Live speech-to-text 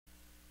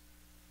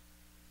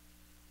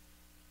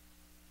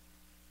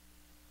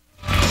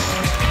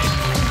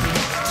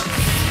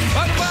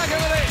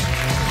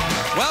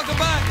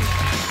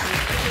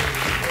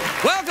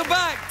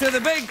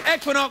big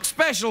Equinox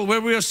special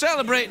where we're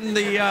celebrating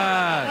the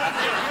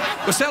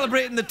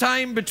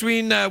time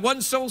between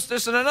one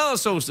solstice and another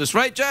solstice,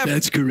 right, Jeff?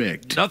 That's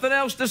correct. Nothing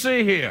else to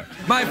see here.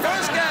 My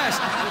first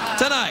guest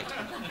tonight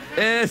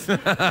is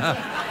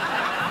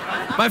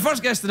my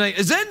first guest tonight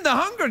is in The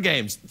Hunger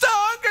Games. The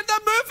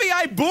movie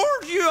I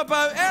bored you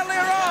about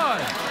earlier on.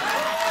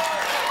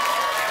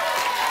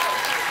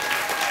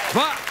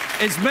 But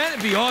it's meant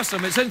to be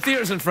awesome. It's in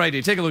theaters on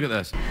Friday. Take a look at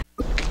this.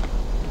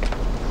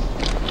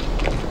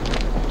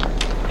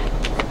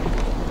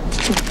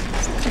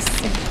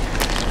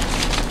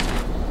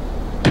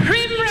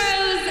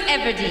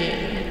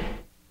 Everdeen.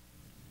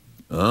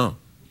 Oh.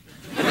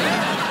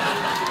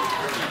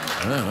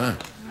 Oh.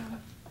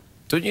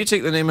 Don't you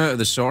take the name out of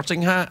the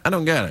sorting hat? I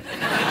don't get it.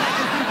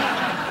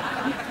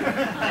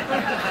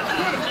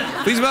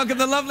 Please welcome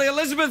the lovely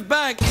Elizabeth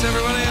Banks,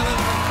 everybody.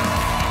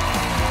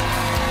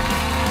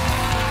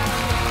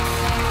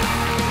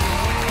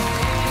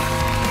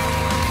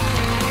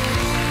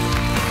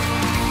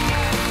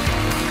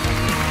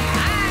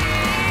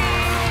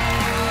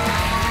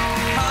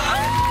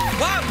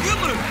 Wow, you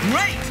look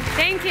great.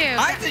 Thank you.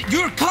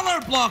 You're color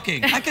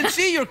blocking. I can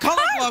see you're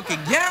color blocking.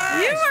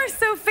 Yes. You are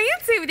so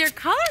fancy with your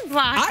color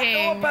blocking.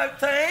 I know about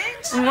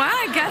things. Well,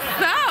 I guess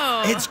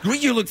so. It's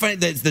great. You look funny.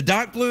 It's the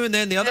dark blue and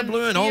then the other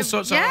blue and all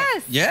sorts of...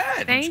 Yes.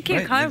 Yeah. Thank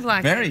you, color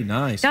blocking. Very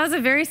nice. That was a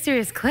very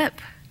serious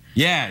clip.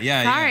 Yeah.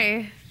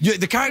 Sorry. Yeah,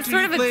 the character it's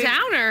sort of a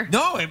downer.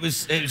 No, it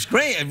was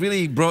great. It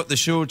really brought the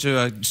show to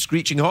a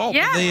screeching halt.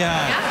 Yeah.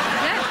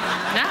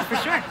 Yeah, for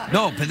sure.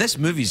 No, but this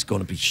movie's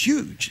going to be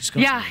huge. It's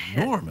going to be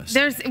enormous.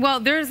 There's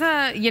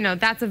a,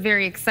 that's a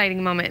very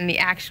exciting moment in the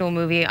actual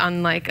movie,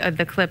 unlike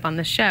the clip on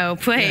the show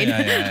played.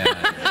 Yeah.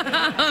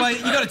 But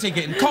you got to take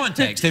it in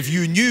context. If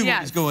you knew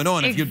what was going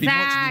on, if you'd been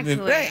watching the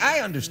movie. Right,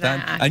 I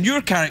understand. Exactly. And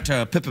your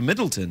character, Pippa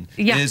Middleton,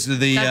 is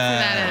the... That's what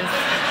that is.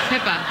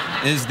 Pippa.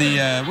 Is the,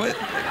 what?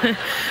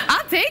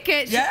 I'll take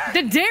it. Yeah.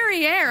 The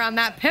derriere on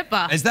that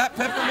Pippa. Is that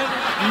Pippa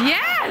Middleton?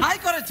 Yes. I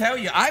got to tell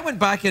you, I went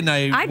back and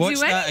I watched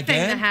that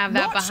again. To have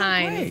that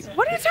behind.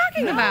 What are you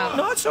talking about?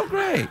 Not so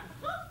great.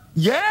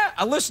 Yeah,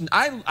 listen,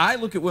 I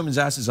look at women's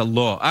asses a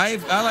lot. I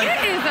like...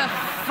 It is a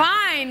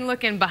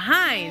fine-looking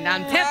behind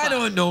on Pippa. I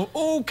don't know.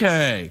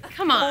 Okay.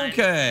 Come on.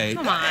 Okay.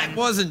 Come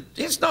on.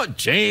 It's not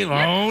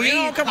J-Lo. You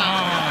know, come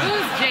on.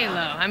 Who's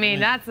J-Lo? I mean,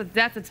 that's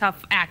a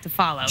tough act to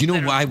follow. Do you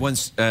know I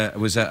once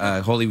was at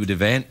a Hollywood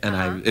event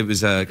and it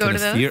was a kind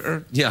of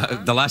theater? Yeah,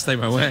 the last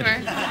time I went. Sure.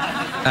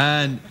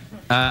 And...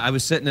 I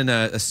was sitting in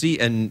a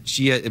seat, and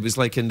it was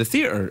like in the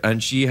theater,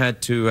 and she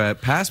had to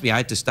pass me. I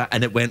had to stop,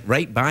 and it went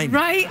right by me.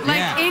 Right,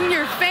 like in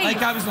your face.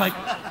 Like I was like,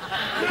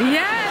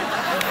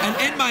 yes. And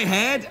in my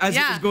head, as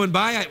it was going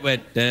by, I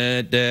went.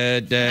 Da,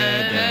 da, da,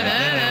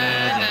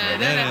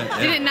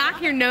 Did it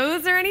knock your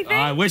nose or anything?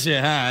 I wish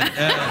it had.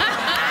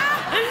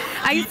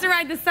 I used to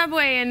ride the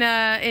subway in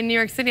New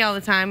York City all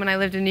the time when I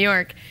lived in New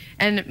York,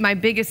 and my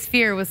biggest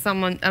fear was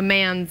a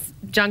man's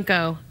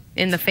junko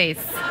in the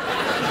face.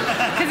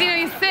 Because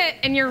you sit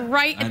and you're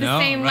right at the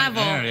same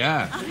level. There,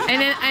 yeah.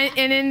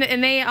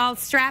 And they all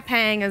strap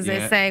hang, as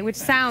they say, which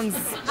sounds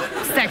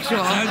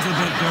sexual. Sounds a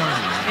bit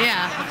dirty.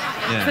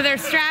 Yeah. So they're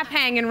strap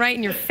hanging right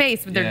in your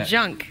face with their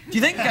junk. Do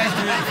you think guys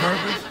do it on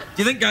purpose?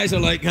 Do you think guys are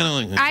like kind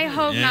of like? I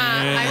hope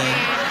not. I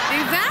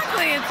mean,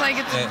 exactly. It's like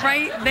it's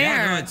right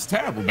there. Yeah, no, it's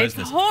terrible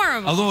business. It's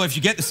horrible. Although if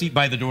you get the seat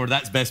by the door,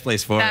 that's the best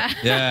place for it.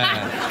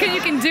 Yeah. Because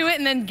you can do it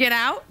and then get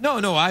out.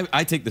 No,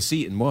 I take the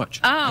seat and watch.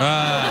 Oh.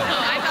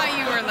 I thought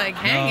you were like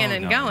hanging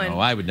and going. No,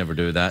 I would never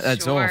do that.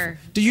 That's awful.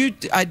 Do you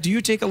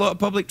take a lot of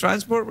public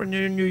transport when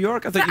you're in New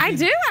York? I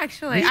do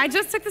actually. Really? I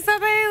just took the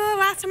subway the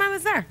last time I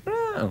was there.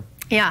 Oh.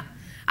 Yeah.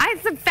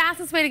 It's the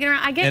fastest way to get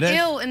around. I get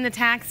ill in the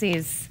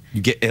taxis.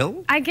 You get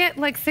ill? I get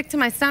like sick to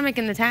my stomach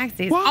in the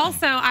taxis. Why?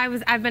 Also,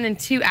 I've been in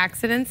 2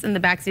 accidents in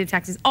the backseat of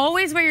taxis.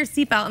 Always wear your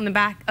seatbelt in the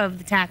back of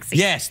the taxi.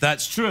 Yes,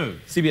 that's true.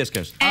 CBS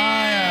goes.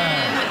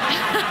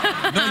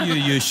 No,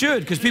 you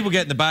should, because people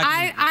get in the back.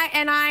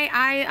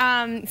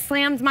 I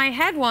slammed my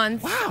head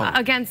once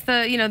against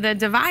the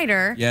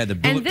divider. Yeah, the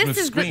bulletproof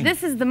screen. And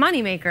this is the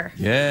moneymaker.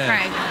 Yeah.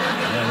 Right.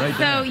 Yeah, right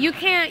there. So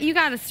you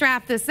got to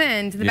strap this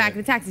in to the back of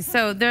the taxi.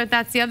 So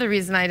that's the other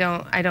reason I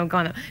don't go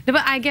on it. But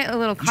I get a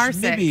little car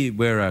sick. Maybe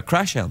wear a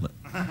crash helmet.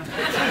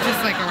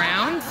 Just like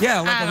around?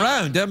 Yeah, like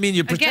around. I mean,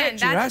 you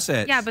protect your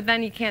assets. Yeah, but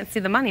then you can't see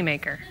the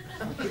moneymaker.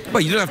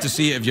 Well, you don't have to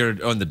see it if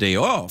you're on the day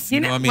off. You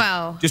know what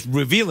I mean? Just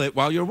reveal it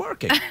while you're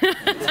working.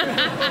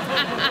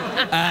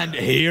 And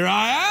here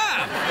I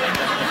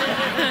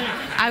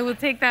am. I will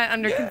take that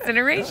under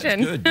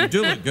consideration. That's good. You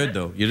do look good,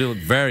 though. You do look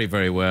very,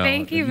 very well.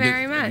 Thank you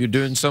very much. You're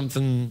doing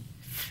something...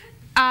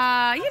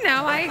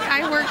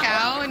 I work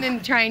out and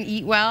then try and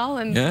eat well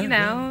and,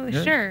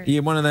 sure. Are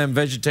you one of them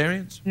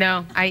vegetarians?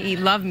 No, I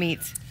love meat.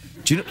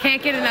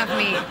 Can't get enough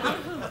meat.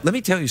 Let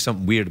me tell you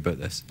something weird about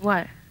this.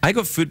 What? I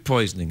got food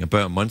poisoning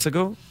about a month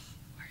ago.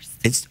 Worst.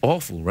 It's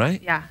awful,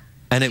 right? Yeah.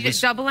 And it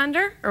was double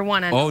ender or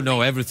one ender? Oh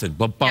no, everything.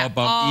 Ears,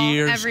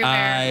 everywhere.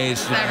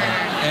 eyes,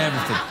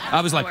 everything.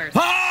 I was like,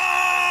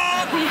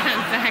 ah!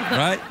 Yeah, exactly.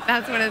 Right?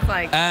 That's what it's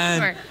like.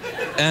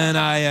 And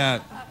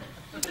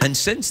And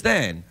since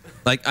then,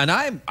 like, and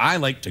I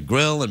like to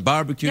grill and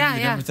barbecue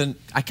and everything.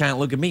 I can't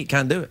look at meat,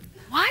 can't do it.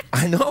 What?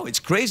 I know, it's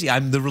crazy.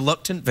 I'm the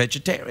reluctant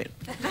vegetarian.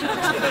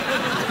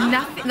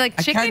 Nothing like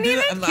I chicken can't do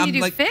even? it. Can you do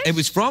like, fish? it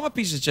was from a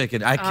piece of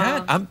chicken. I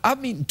can't.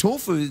 I'm eating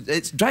tofu.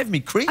 It's driving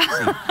me crazy.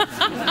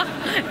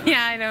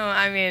 Yeah, I know.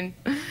 I mean,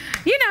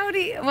 you know,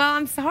 well,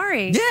 I'm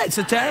sorry. Yeah, it's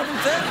a terrible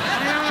thing.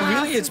 I don't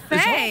know Really, it's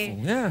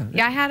awful. Yeah.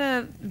 Yeah, I had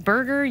a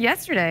burger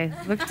yesterday.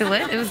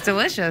 It was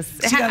delicious.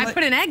 See, I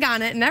put an egg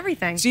on it and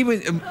everything. See,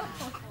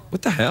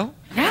 what the hell?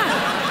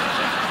 Yeah.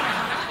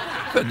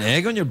 Put an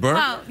egg on your burger?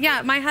 Well,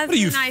 yeah, my husband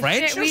you, and I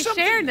French or we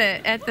something? shared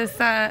it at this.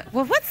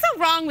 Well, what's so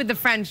wrong with the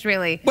French,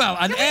 really? Well,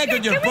 an egg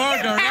on your Can we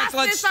burger. get past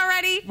let's this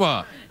already?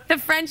 What? The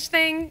French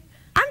thing.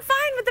 I'm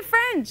fine with the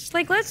French.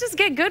 Like, let's just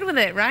get good with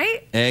it,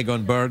 right? Egg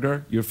on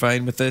burger. You're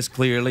fine with this,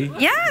 clearly.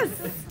 Yes.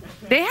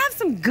 They have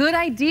some good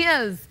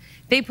ideas.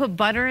 They put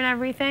butter in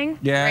everything.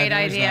 Yeah, Great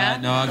idea.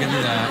 That. No, I'll give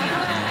you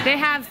that. They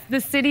have the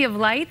City of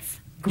Lights.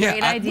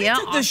 Great idea.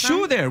 We took the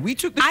show there. We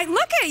took the.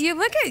 Look at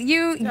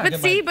you.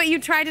 Yeah, But you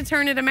tried to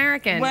turn it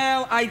American.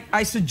 Well,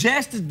 I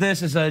suggested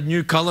this as a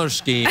new colour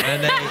scheme,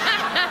 and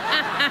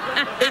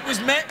it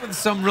was met with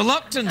some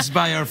reluctance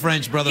by our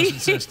French brothers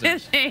and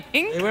sisters. They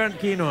weren't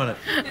keen on it.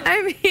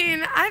 I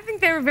mean, I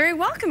think they were very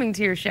welcoming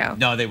to your show.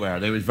 No, they were.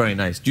 They was very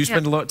nice. Do you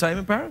spend a lot of time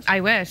in Paris?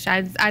 I wish.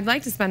 I'd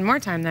like to spend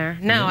more time there.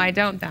 No, I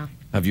don't, though.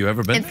 Have you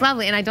ever been? It's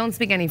lovely, and I don't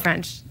speak any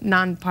French.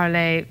 Non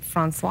parle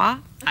Francois.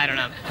 I don't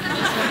know.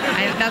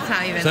 That's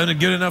not even. Sounded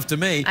good enough to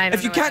me. I don't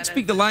If you know what can't that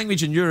speak the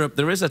language in Europe,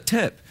 there is a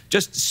tip.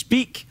 Just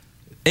speak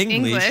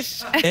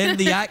English in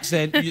the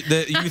accent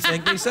that you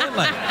think they sound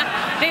like.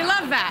 They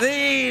love that.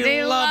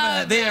 They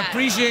love it. They that.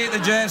 appreciate the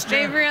gesture.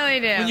 They really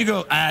do. When you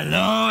go,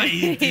 hello,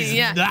 it is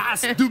Yeah.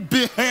 nice to be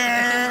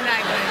here.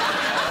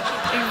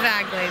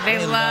 Exactly.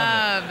 They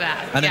love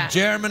that. And in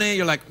Germany,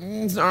 you're like,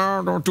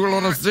 don't do a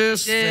lot of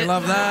this. They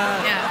love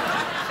that.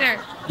 Yeah,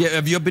 sure. Yeah,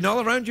 have you been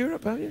all around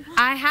Europe, have you?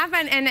 I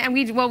haven't, and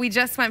we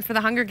just went for the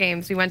Hunger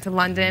Games. We went to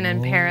London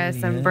and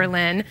Paris and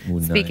Berlin.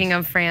 Speaking nice.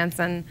 of France,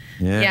 and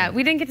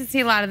we didn't get to see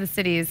a lot of the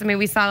cities. I mean,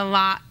 we saw a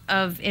lot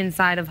of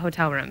inside of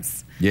hotel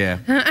rooms. Yeah.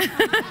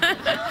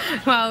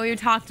 Well, we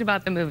talked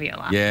about the movie a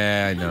lot.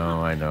 Yeah, I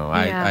know.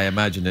 Yeah. I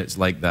imagine it's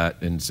like that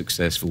in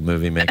successful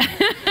movie making.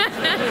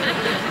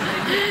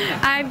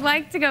 I'd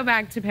like to go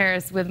back to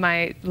Paris with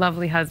my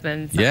lovely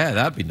husband. So Yeah,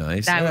 that'd be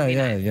nice. That would be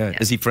nice. Yeah.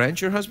 Is he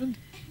French, your husband?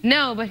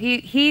 No, but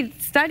he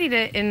studied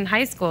it in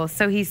high school,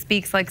 so he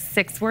speaks like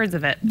 6 words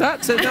of it.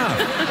 That's enough.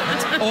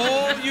 That's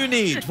all you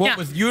need. What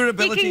with your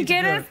ability he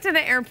can get us to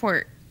the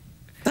airport.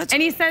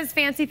 And he says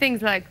fancy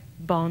things like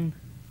bon.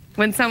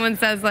 When someone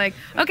says like,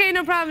 okay,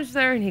 no problem,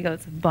 sir, and he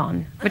goes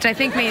bon, which I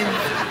think means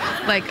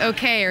like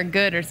okay or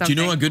good or something.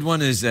 Do you know a good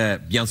one is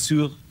bien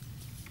sûr?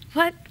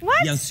 What?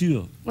 Bien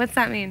sûr. What's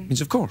that mean?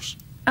 Means of course.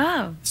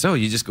 Oh. So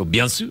you just go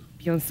bien sûr.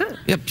 Bien sûr.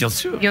 Yeah, bien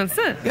sûr. Bien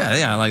sûr.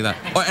 Yeah, I like that.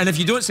 And if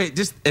you don't say it,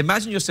 just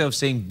imagine yourself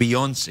saying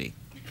Beyonce.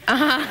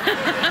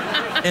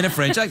 In a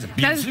French accent.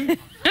 Bien sûr.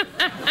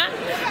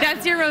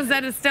 That's your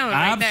Rosetta Stone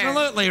right there.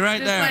 Absolutely, right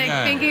Just there.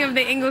 like thinking of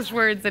the English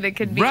words that it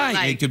could be Right,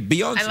 like. it could be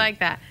Beyonce. I like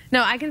that.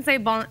 No, I can say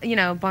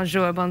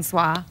bonjour,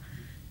 bonsoir.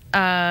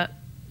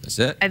 That's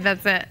it. And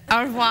that's it.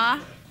 Au revoir.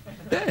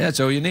 Yeah, that's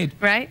all you need.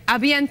 Right? A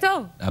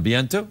bientôt. A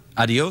biento.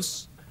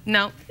 Adios.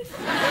 No.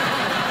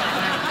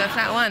 That's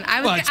not one.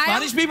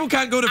 Spanish people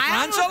can't go to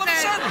France all of a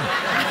sudden.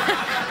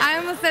 I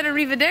almost said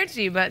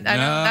arrivederci, but that's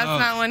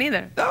not one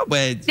either. No,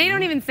 but They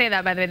don't even say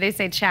that, by the way. They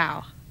say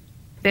ciao.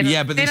 They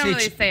don't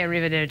really say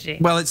arrivederci.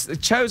 Well,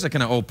 chow's a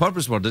kind of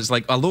all-purpose word. It's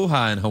like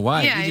aloha in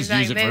Hawaii. Yeah, you just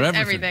exactly. use it for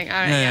everything. All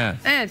right,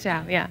 yeah.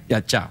 Ciao, yeah.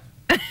 Yeah, ciao.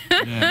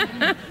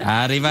 Yeah.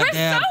 Arrivederci.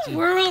 We're so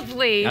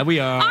worldly. Yeah, we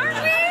are.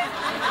 Aren't we?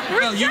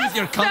 Well, you with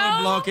your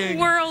color blocking.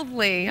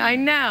 Worldly, I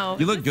know.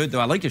 You look good, though.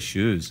 I like your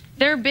shoes.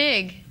 They're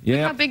big. Yeah.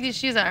 Look how big these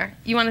shoes are.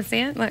 You want to see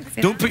it? Look,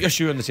 see Don't put your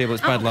shoe on the table.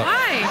 It's bad luck.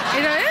 Why?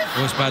 It is?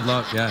 Oh, it's bad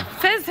luck, yeah.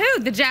 Says who?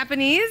 The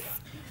Japanese?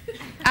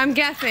 I'm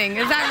guessing.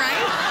 Is that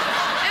right?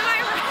 Am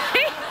I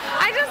right?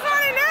 I just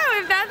want to know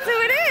if that's who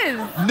it is.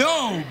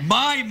 No,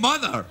 my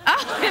mother.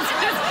 Oh, it's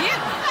just you.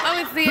 Oh,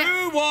 it's the...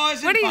 Who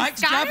was, in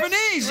fact,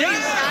 Japanese. What are you,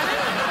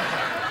 Yeah.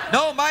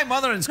 No, my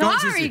mother in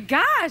Scotland. Sorry,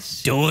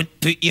 gosh. Don't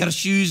put your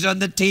shoes on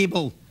the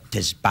table.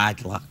 'Tis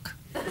bad luck.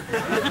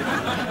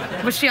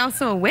 Was she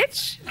also a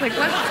witch? Like,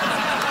 what?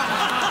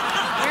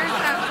 Where's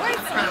that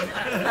voice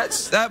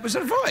from? That was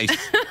her voice.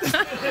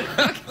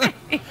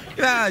 Okay.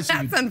 Yeah,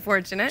 That's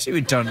unfortunate. she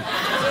would turn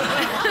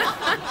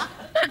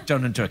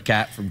into a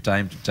cat from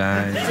time to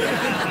time.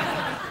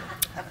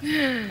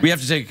 We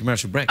have to take a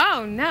commercial break.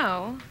 Oh,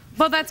 no.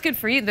 Well, that's good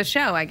for you, the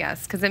show, I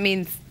guess, because it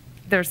means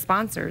they're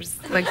sponsors.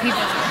 Like, people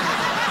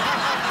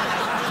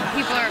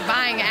are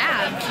buying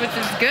ads, which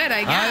is good,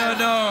 I guess. I don't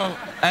know.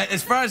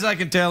 As far as I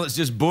can tell, it's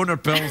just boner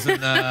pills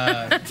and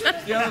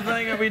the other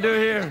thing that we do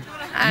here.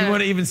 You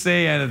wouldn't even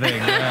say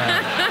anything.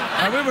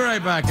 We'll be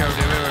right back, Cody.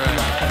 We'll be right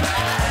back.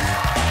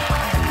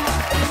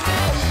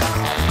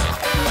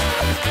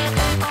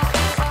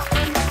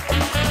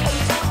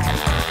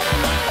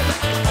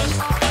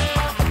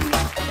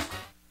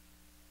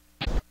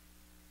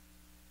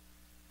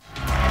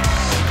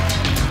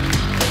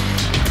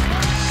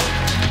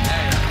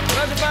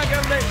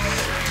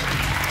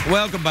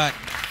 Welcome back.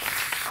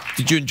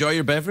 Did you enjoy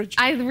your beverage?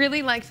 I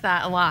really liked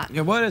that a lot.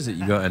 Yeah, what is it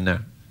you got in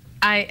there?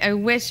 I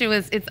wish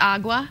it's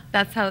agua.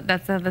 That's how the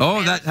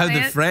Oh, Spanish that's how say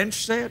the it. French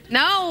say it?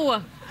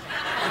 No.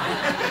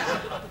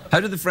 How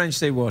do the French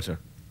say water?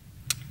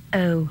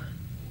 Oh.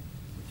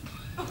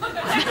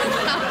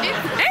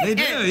 They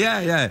do,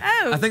 yeah.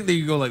 Oh. I think they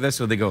go like this,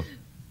 or they go,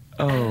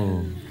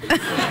 oh.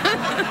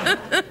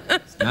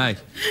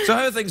 Nice. So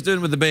how are things doing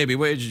with the baby?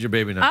 What age is your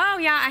baby now? Oh,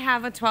 yeah, I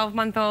have a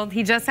 12-month-old.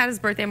 He just had his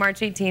birthday. March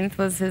 18th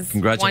was his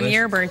Congratulations.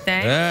 1-year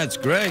birthday. That's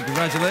great.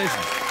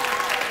 Congratulations.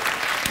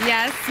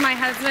 Yes, my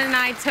husband and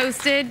I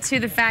toasted to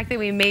the fact that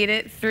we made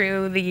it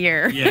through the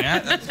year. Yeah,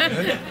 that's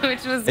good.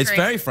 Which was It's great.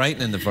 very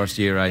frightening the first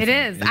year, I It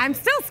think. is. I'm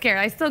still scared.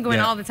 I still go in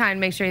Yeah. all the time to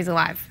make sure he's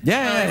alive.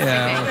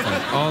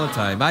 Yeah, all the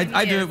time.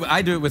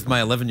 I do it with my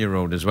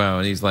 11-year-old as well,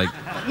 and he's like,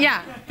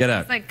 Yeah. Get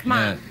out. It's like, come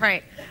on, Yeah.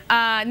 right.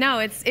 No,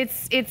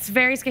 it's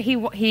very scary.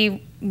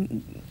 He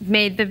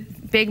made the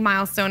big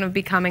milestone of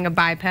becoming a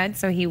biped,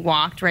 so he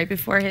walked right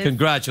before his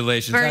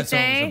congratulations. That's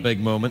birthday. always a big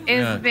moment. It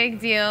was Yeah. a big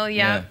deal,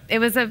 yeah. Yeah. It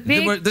was a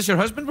big... This your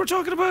husband we're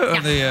talking about? Or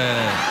Yeah.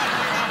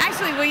 the,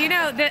 Actually, well, you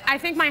know, I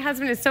think my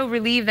husband is so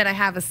relieved that I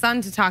have a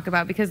son to talk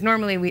about, because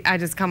normally I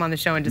just come on the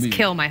show and just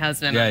kill my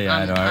husband Yeah,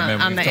 I know. I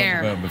remember on we've the talked air.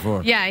 about him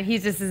before. Yeah, and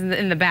he's just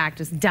in the back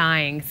just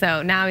dying.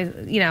 So now,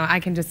 I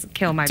can just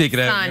kill my Take it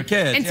son. out on your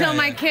kid. Until Yeah,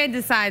 my yeah. kid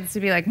decides to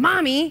be like,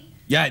 Mommy.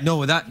 Yeah,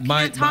 no, that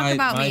talk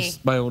about me.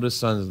 my oldest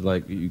son's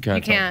like, you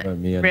can't can't? talk about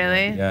me anymore.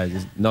 Really? Yeah,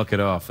 just knock it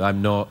off.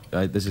 I'm not.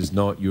 This is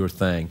not your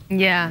thing.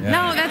 Yeah. Yeah.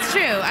 No, that's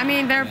true. I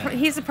mean,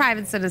 he's a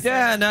private citizen.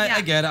 Yeah, no,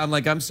 I get it. I'm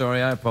like, I'm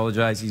sorry, I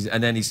apologize.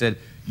 And then he said,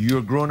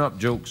 your grown-up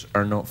jokes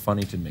are not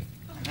funny to me.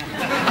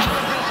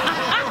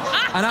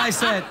 And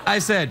I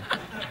said,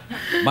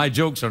 my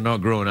jokes are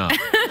not grown up.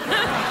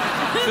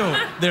 So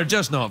they're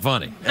just not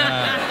funny.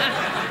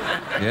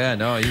 Yeah,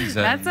 no, he's.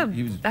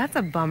 That's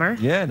a bummer.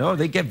 Yeah, no,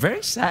 they get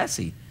very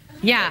sassy.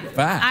 Yeah.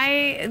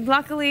 Fast.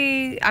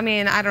 Luckily, I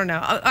mean, I don't know.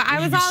 I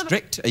was all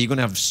strict. Are you going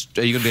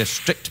to be a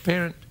strict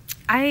parent?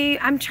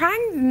 I'm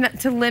trying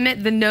to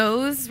limit the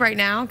no's right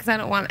now, because I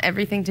don't want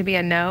everything to be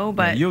a no,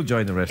 but You'll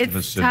join the rest of us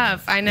it's soon.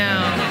 tough. I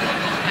know.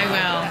 I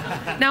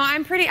will. No, I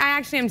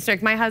actually am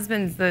strict. My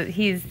husband's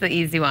he's the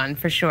easy one,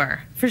 for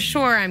sure. For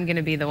sure, I'm going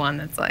to be the one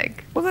that's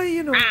like, Well,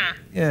 you know. Ah.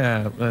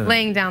 Yeah.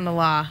 laying down the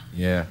law.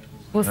 Yeah.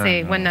 We'll I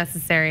see know. when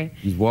necessary.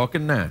 He's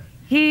walking now.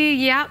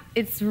 Yep,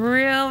 it's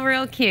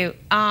real cute.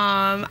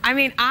 I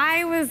mean,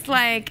 I was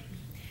like,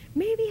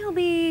 maybe he'll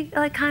be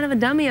like kind of a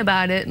dummy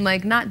about it and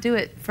like not do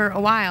it for a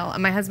while.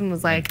 And my husband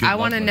was like, Good I luck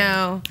want to with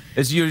know.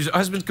 Is your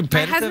husband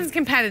competitive? My husband's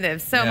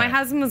competitive. So Yeah. my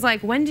husband was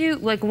like, when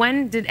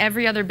did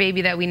every other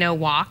baby that we know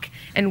walk?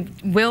 And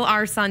will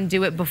our son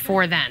do it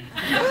before then?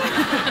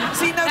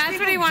 See, now That's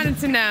what he wanted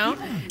to know.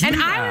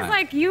 And I was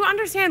like, you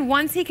understand,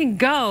 once he can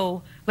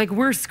go, like,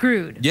 we're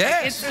screwed. Yes.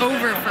 Like, it's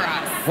over for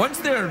us. Once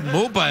they're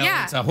mobile,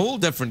 Yeah. it's a whole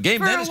different game.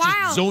 For Then a it's while,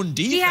 just zone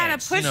defense. he had a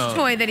push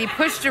toy that he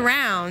pushed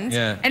around,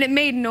 Yeah. and it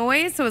made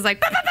noise, so it was like,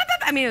 "Bop, bop, bop,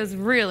 bop." I mean, it was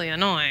really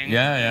annoying.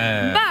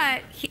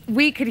 Yeah. But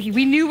we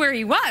knew where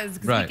he was,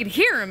 because Right. we could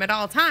hear him at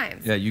all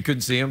times. Yeah, you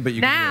couldn't see him, but you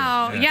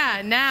Now, could hear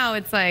him. now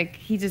it's like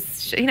he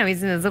just,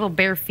 he's in his little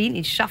bare feet and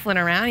he's shuffling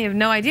around. You have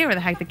no idea where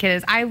the heck the kid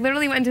is. I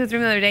literally went into his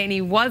room the other day and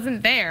he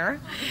wasn't there,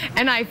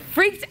 and I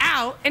freaked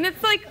out. And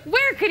it's like,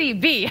 where could he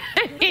be?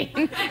 I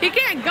mean, he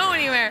can't go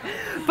anywhere.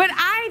 But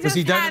I just Was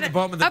he down had at the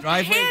bottom of the a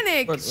driveway?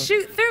 panic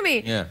shoot through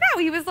me. Yeah.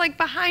 No, he was like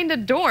behind a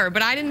door,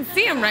 but I didn't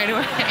see him right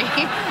away.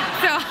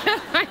 So I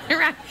went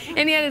around,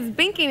 and he had his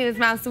binky in his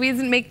mouth, so he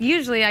doesn't make.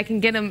 Usually, I can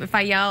get him if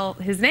I yell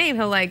his name.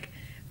 He'll like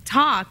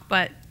talk,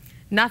 but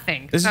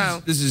nothing. This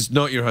so is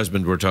not your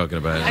husband we're talking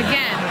about.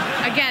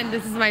 again,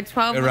 this is my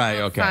 12-month-old Right,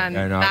 okay. son,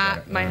 I know, not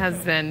okay. my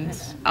husband.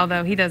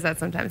 Although he does that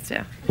sometimes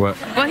too. What?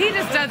 Well, he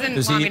just doesn't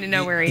Does want me to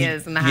know where he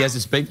is in the house. He has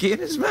his pinky in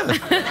his mouth.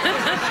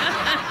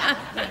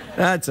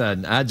 That's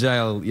an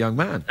agile young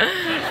man.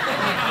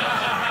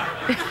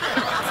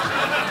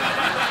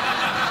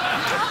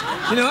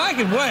 I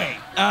can wait,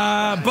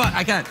 but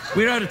I can't.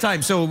 We're out of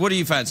time, so what do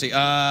you fancy? Oh,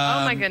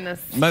 my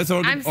goodness. Mouth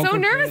organ. I'm so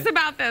nervous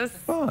about this.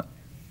 What?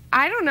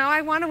 I don't know.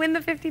 I want to win the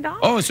 $50.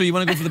 Oh, so you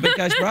want to go for the big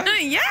cash prize?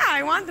 Yeah,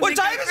 I want the What big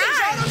time cash is it, prize.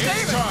 Shadow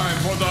David? It's time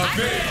for the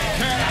big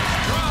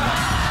cash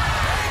prize.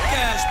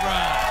 Cash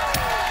prize.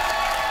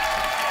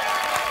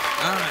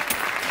 All right.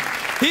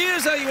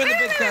 Here's how you win the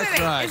big cash Wait.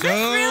 prize. Is this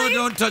really?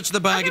 Don't touch the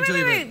bag until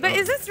you win. But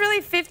is this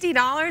really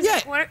 $50? Yeah,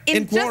 a quarter?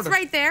 in Just quarters.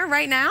 right there,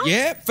 right now?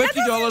 Yeah, That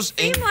 $50 doesn't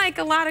in- seem like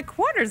a lot of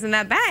quarters in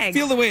that bag.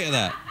 Feel the weight of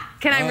that.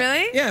 Can I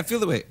really? Yeah,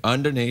 feel the weight.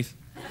 Underneath.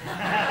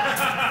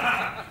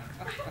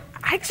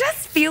 I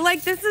just feel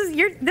like this is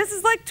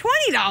like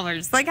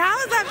 $20. Like, how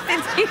is that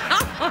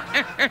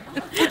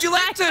 $50? Would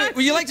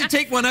you like to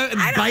take one out and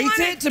I don't bite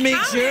wanna it to make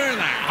count sure? it.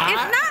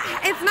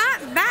 Like, It's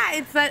not that.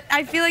 It's that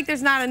I feel like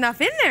there's not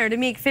enough in there to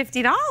make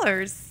 $50.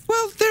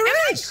 well, there Am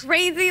I is.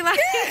 crazy? Like,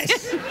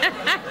 Yes.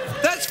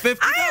 That's $50.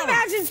 I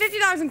imagine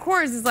 $50 in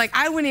quarters is like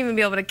I wouldn't even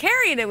be able to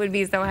carry it. It would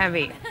be so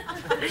heavy.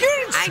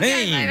 You're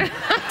insane.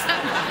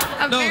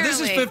 No, this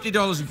is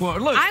 $50 in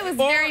quarters. Look, I was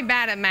very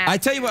bad at math. I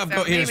tell you what I've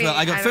got here as well.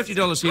 I got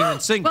 $50 here in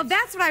singles. Well,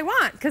 that's what I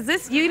want, because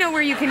this, you know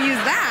where you can use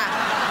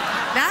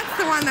that. That's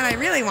the one that I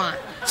really want.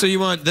 So you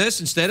want this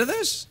instead of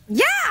this?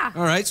 Yeah.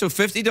 All right, so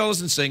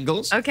 $50 in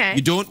singles. Okay.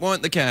 You don't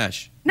want the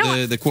cash,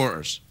 No. the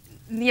quarters.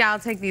 Yeah, I'll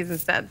take these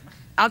instead.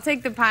 I'll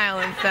take the pile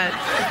instead.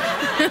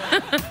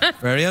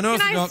 Very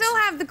unorthodox. Can I still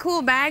have the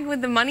cool bag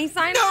with the money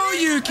sign No, on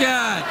it? you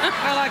can't.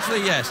 Well,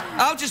 actually, yes.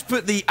 I'll just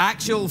put the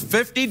actual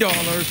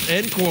 $50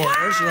 in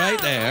quarters right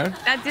there.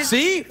 That did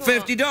See? cool.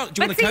 $50. Do you But want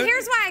to see, count?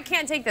 here's why I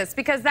can't take this,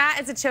 because that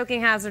is a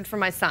choking hazard for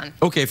my son.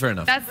 Okay, fair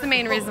enough. That's the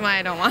main reason why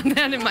I don't want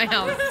that in my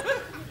house.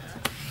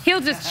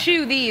 He'll just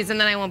chew these, and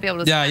then I won't be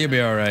able to. Yeah, you'll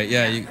be all right.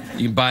 Yeah, you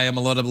can buy him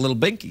a lot of little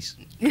binkies.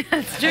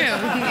 That's true. You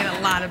can get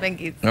a lot of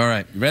binkies. All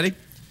right, you ready?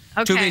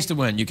 Okay. 2 ways to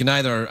win. You can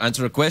either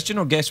answer a question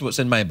or guess what's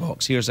in my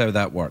box. Here's how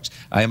that works.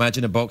 I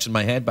imagine a box in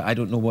my head, but I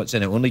don't know what's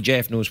in it. Only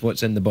Jeff knows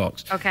what's in the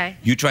box. Okay.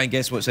 You try and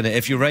guess what's in it.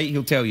 If you're right,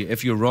 he'll tell you.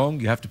 If you're wrong,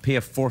 you have to pay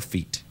a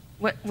forfeit.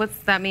 What's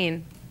that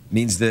mean?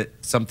 Means that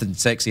something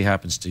sexy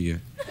happens to you.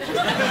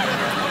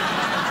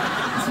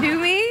 To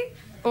me?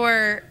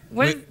 Or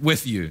what?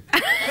 With you.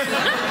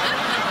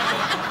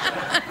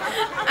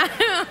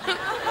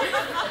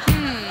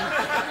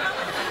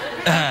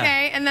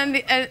 Okay, and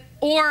then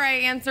or I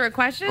answer a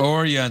question?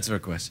 Or you answer a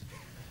question.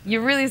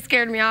 You really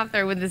scared me off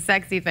there with the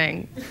sexy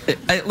thing.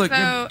 Look,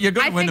 So, you're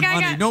going I to win the think I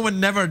money. got- No one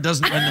never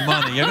doesn't win the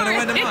money. You're going to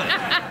win the money.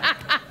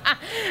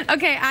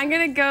 Okay, I'm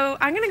gonna go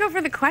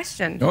for the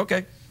question.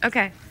 Okay.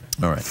 Okay.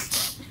 All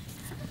right.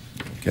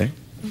 Okay.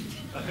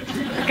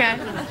 Okay.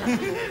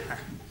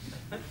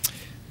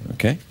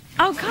 Okay.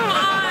 Oh, come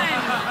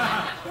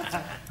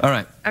on. All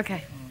right.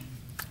 Okay.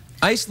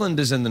 Iceland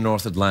is in the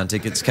North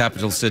Atlantic. Its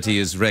capital city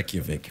is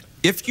Reykjavik.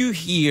 If you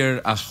hear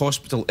a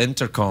hospital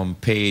intercom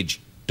page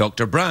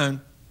Dr.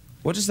 Brown,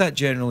 what does that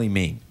generally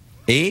mean?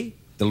 A,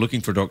 they're looking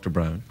for Dr.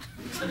 Brown.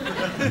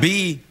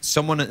 B,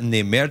 someone in the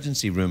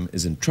emergency room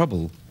is in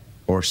trouble.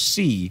 Or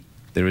C,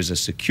 there is a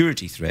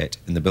security threat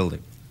in the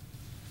building.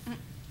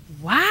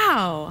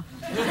 Wow.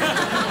 You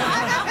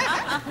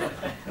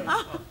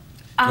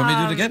want me to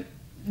do it again?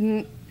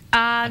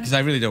 Because I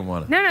really don't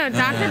want it. No,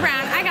 Dr.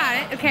 Brown. I got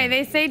it. Okay,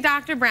 they say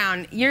Dr.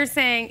 Brown. You're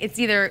saying it's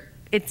either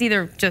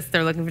just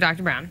they're looking for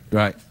Dr. Brown.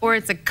 Right. Or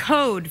it's a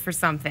code for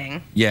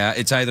something. Yeah,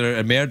 it's either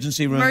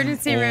emergency room, or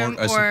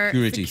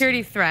a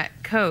security threat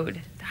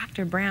code.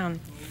 Dr. Brown.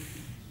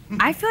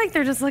 I feel like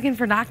they're just looking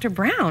for Dr.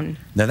 Brown.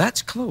 Now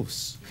that's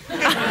close. No.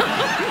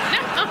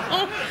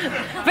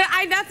 But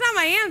that's not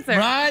my answer.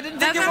 Right, I didn't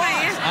think That's it not was. my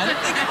answer. I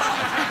didn't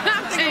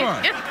think it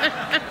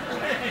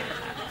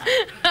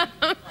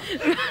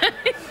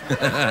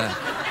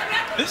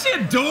was. Is she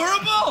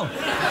adorable?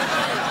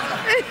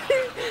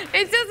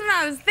 It's just what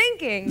I was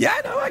thinking. Yeah,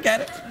 I know, I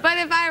get it. But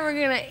if I were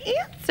gonna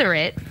answer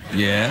it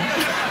Yeah.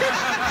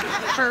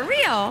 for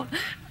real,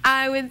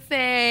 I would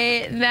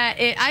say that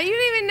you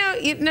don't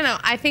even know. No.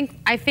 I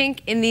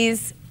think in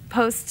these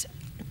post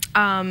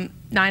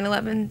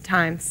 9/11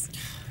 times.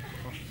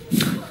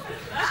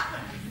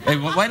 Hey,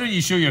 why don't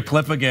you show your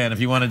clip again if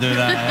you want to do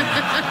that?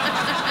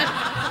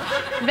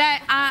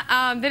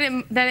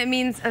 That it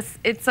means it's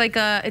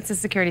a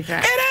security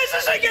threat. It is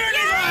a security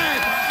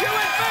threat! You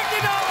win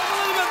 $50!